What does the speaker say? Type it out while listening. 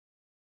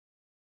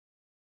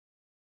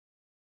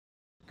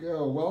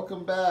go.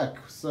 Welcome back.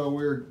 So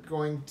we're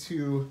going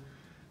to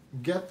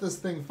get this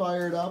thing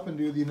fired up and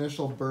do the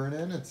initial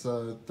burn-in. It's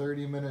a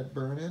 30-minute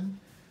burn-in,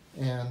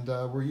 and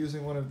we're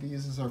using one of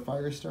these as our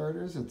fire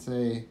starters. It's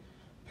a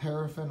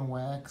paraffin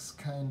wax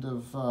kind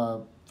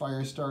of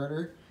fire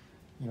starter.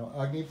 You know,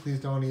 Agni, please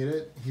don't eat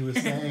it. He was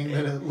saying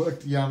that it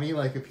looked yummy,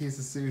 like a piece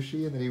of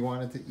sushi, and that he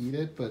wanted to eat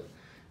it, but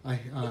I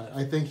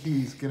think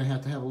he's going to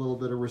have a little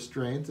bit of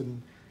restraint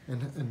and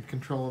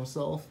control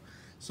himself.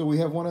 So we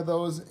have one of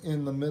those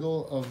in the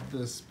middle of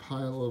this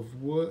pile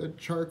of wood,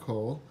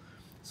 charcoal.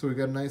 So we've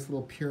got a nice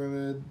little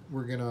pyramid.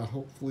 We're going to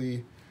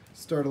hopefully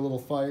start a little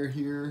fire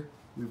here.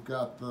 We've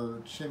got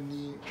the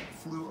chimney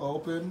flue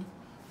open,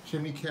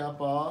 chimney cap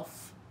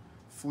off,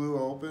 flue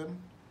open,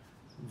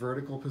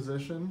 vertical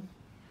position.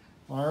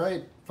 All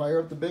right, fire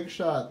up the big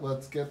shot.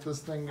 Let's get this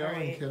thing going,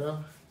 right,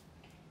 kiddo.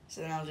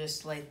 So then I'll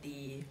just light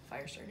the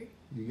fire starter.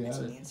 You got it.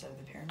 On the inside of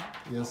the pyramid.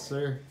 Yes,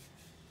 sir.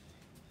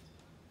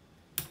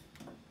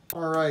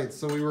 All right,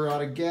 so we were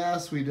out of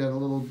gas. We did a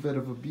little bit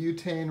of a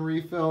butane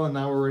refill, and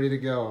now we're ready to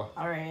go.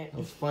 All right.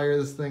 Let's fire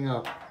this thing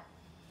up.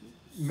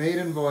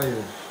 Maiden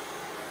voyage.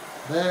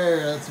 There,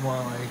 that's more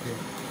like it.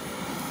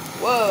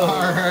 Whoa.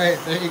 All right,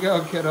 there you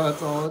go, kiddo.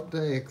 That's all it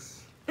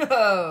takes.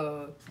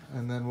 Whoa.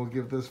 And then we'll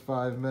give this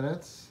 5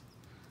 minutes.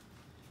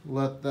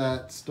 Let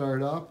that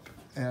start up.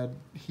 Add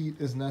heat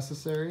as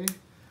necessary.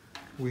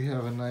 We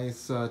have a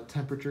nice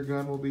temperature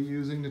gun we'll be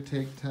using to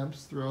take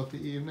temps throughout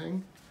the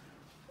evening.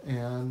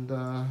 And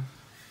oh,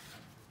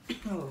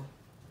 it's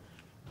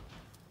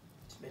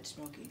a bit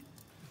smoky.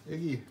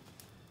 Iggy.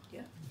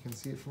 Yeah. You can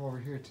see it from over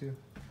here too.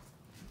 Oh,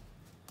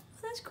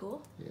 that's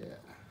cool. Yeah.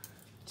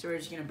 So we're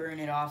just gonna burn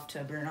it off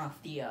to burn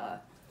off the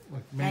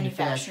like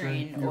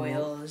manufacturing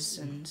oils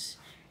and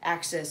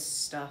excess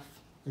stuff.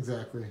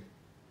 Exactly.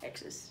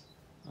 Excess.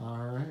 All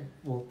right.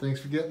 Well, thanks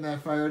for getting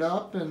that fired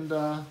up, and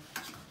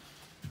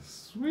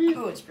sweet.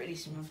 Oh, it's pretty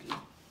smoky.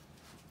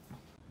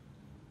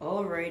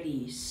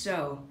 Alrighty,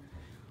 so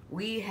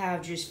we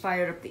have just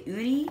fired up the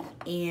uni,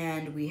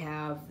 and we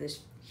have this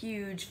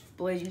huge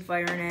blazing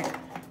fire in it.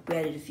 We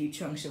added a few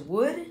chunks of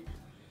wood,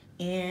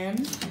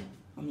 and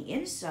on the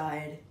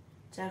inside,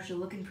 it's actually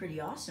looking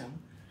pretty awesome.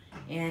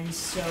 And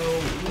so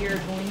we are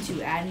going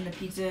to add in the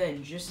pizza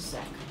in just a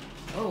sec.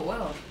 Oh,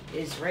 well,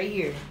 it's right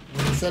here.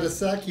 When he said a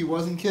sec, he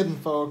wasn't kidding,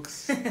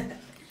 folks.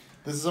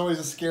 This is always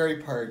a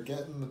scary part,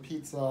 getting the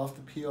pizza off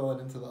the peel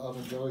and into the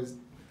oven is always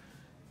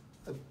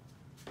a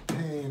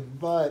pain,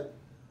 but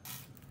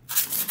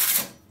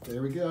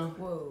there we go.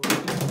 Whoa,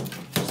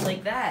 just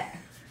like that.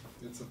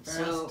 It's a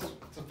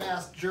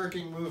fast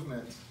jerking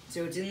movement.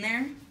 So it's in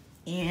there,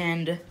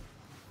 and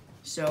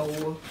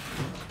so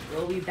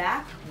we'll be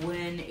back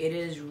when it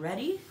is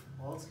ready.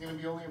 Well, it's going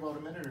to be only about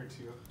a minute or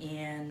two.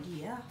 And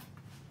yeah,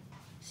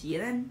 see you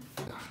then.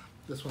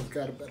 This one's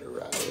got a better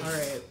rise. All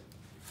right,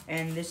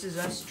 and this is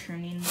us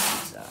turning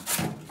pizza.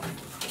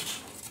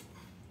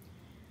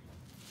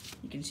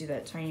 You can see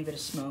that tiny bit of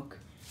smoke.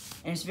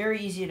 And it's very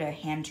easy to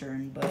hand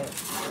turn, but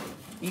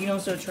you can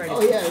also try to...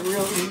 Oh yeah,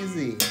 real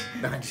easy.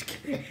 No, I'm just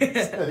kidding.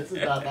 It's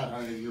not that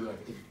hard, you're right.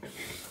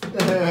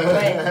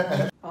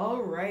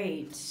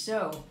 Alright,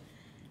 so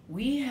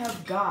we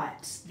have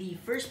got the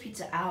first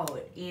pizza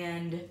out,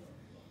 and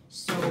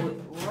so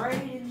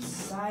right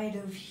inside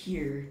of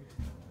here,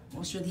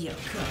 most of the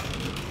outcome.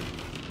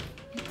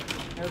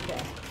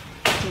 Okay,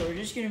 so we're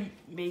just gonna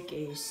make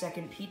a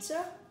second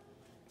pizza,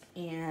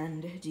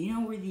 and do you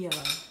know where the...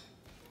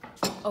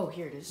 Oh,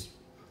 here it is.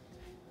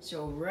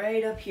 So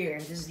right up here,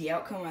 this is the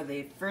outcome of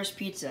the first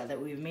pizza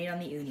that we've made on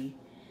the uni.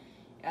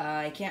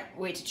 I can't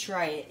wait to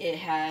try it. It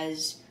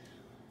has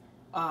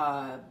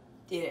burrata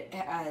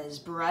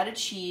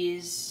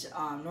cheese,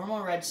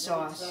 normal red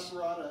sauce. No, it's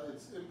not burrata.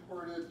 It's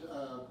imported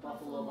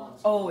buffalo mozzarella.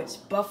 Oh, it's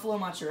buffalo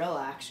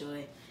mozzarella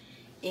actually,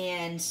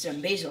 and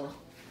some basil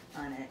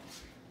on it.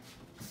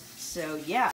 So yeah.